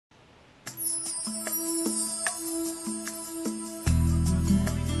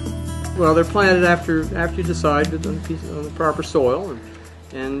Well, they're planted after you decide on the proper soil,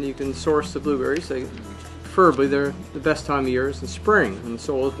 and you can source the blueberries. Preferably, they're the best time of year is in spring when the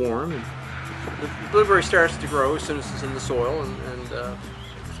soil is warm. And the blueberry starts to grow as soon as it's in the soil, and with the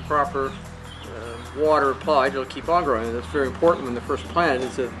proper water applied, it'll keep on growing. And that's very important when they're first planted,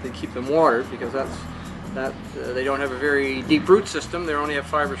 is that they keep them watered, because they don't have a very deep root system. They only have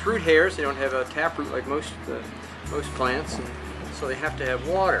fibrous root hairs. They don't have a taproot like most plants, and so they have to have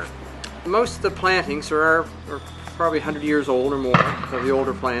water. Most of the plantings are probably 100 years old or more, of the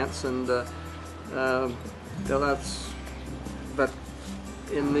older plants, and but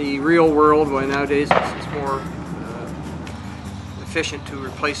in the real world, well, nowadays it's more efficient to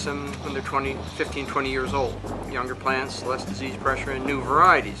replace them when they're 15, 20 years old. Younger plants, less disease pressure, and new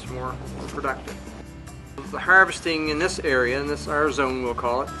varieties, more productive. The harvesting in this area, in our zone we'll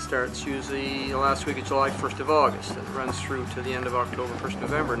call it, starts usually the last week of July, 1st of August, and runs through to the end of October, 1st of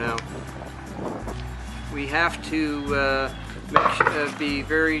November now. We have to be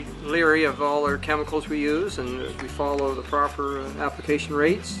very leery of all our chemicals we use, and we follow the proper application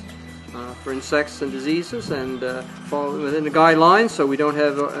rates for insects and diseases, and follow within the guidelines so we don't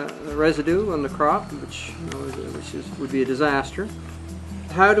have a residue on the crop, which would be a disaster.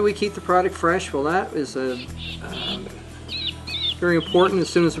 How do we keep the product fresh? Well, that is very important. As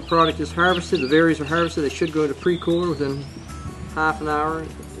soon as the product is harvested, the berries are harvested, they should go to pre-cooler within half an hour.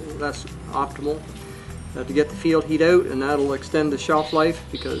 That's optimal to get the field heat out, and that'll extend the shelf life,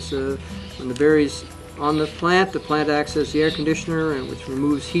 because when the berries on the plant acts as the air conditioner, and which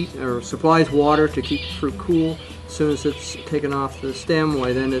removes heat or supplies water to keep the fruit cool. As soon as it's taken off the stem,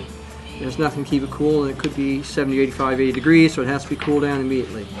 why then there's nothing to keep it cool, and it could be 70, 85, 80 degrees, so it has to be cooled down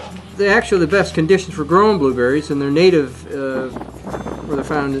immediately. They're actually the best conditions for growing blueberries, and they're native, where they're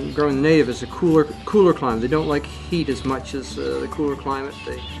found in growing the native, is a cooler climate. They don't like heat as much as the cooler climate.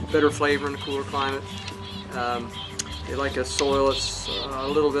 They better flavor in the cooler climate. They like a soil that's a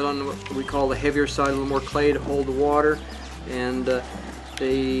little bit on what we call the heavier side, a little more clay to hold the water, and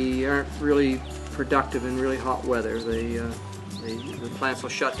they aren't really productive in really hot weather. The plants will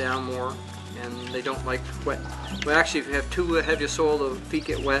shut down more, and they don't like wet. Well, actually, if you have too heavy a soil, the feet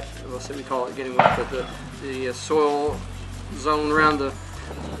get wet. We call it getting wet, but the soil zone around the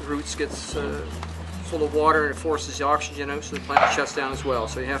roots gets full of water, and it forces the oxygen out, so the plant shuts down as well.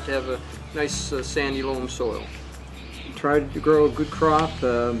 So you have to have a nice sandy loam soil. Try to grow a good crop,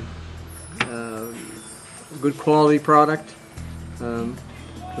 a good quality product,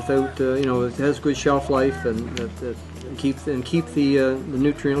 without it has good shelf life, and keep the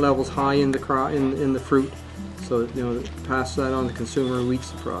nutrient levels high in the crop, in the fruit, so that pass that on to the consumer who eats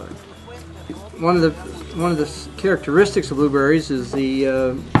the product. One of the characteristics of blueberries is the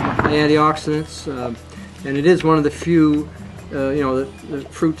antioxidants, and it is one of the few the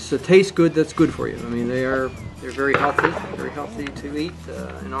fruits that taste good that's good for you. I mean, they're very healthy to eat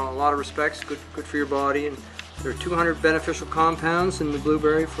in a lot of respects. Good for your body, and there are 200 beneficial compounds in the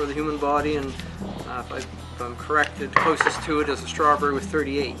blueberry for the human body, and if I'm correct, the closest to it is a strawberry with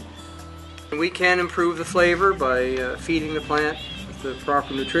 38. And we can improve the flavor by feeding the plant with the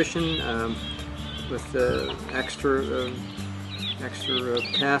proper nutrition, with extra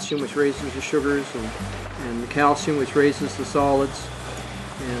potassium, which raises the sugars, and the calcium, which raises the solids.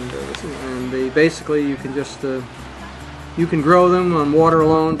 And they basically, you can grow them on water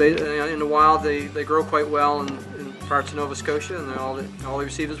alone. In the wild, they grow quite well in parts of Nova Scotia, and all they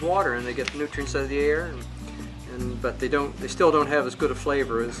receive is water, and they get the nutrients out of the air. But they still don't have as good a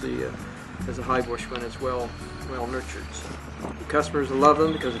flavor as the high bush when it's well nurtured. So the customers love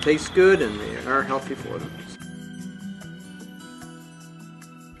them because it tastes good and they are healthy for them.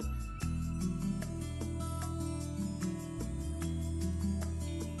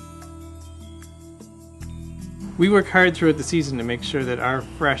 We work hard throughout the season to make sure that our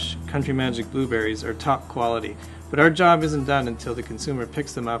fresh Country Magic blueberries are top quality, but our job isn't done until the consumer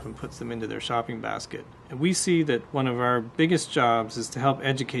picks them up and puts them into their shopping basket. And we see that one of our biggest jobs is to help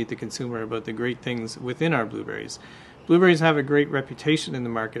educate the consumer about the great things within our blueberries. Blueberries have a great reputation in the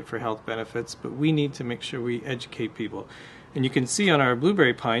market for health benefits, but we need to make sure we educate people. And you can see on our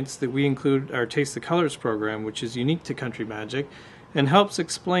blueberry pints that we include our Taste the Colors program, which is unique to Country Magic, and helps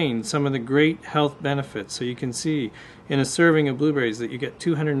explain some of the great health benefits. So you can see in a serving of blueberries that you get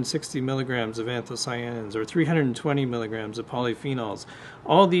 260 milligrams of anthocyanins or 320 milligrams of polyphenols.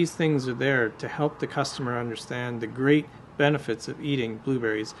 All these things are there to help the customer understand the great benefits of eating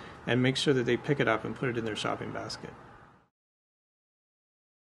blueberries and make sure that they pick it up and put it in their shopping basket.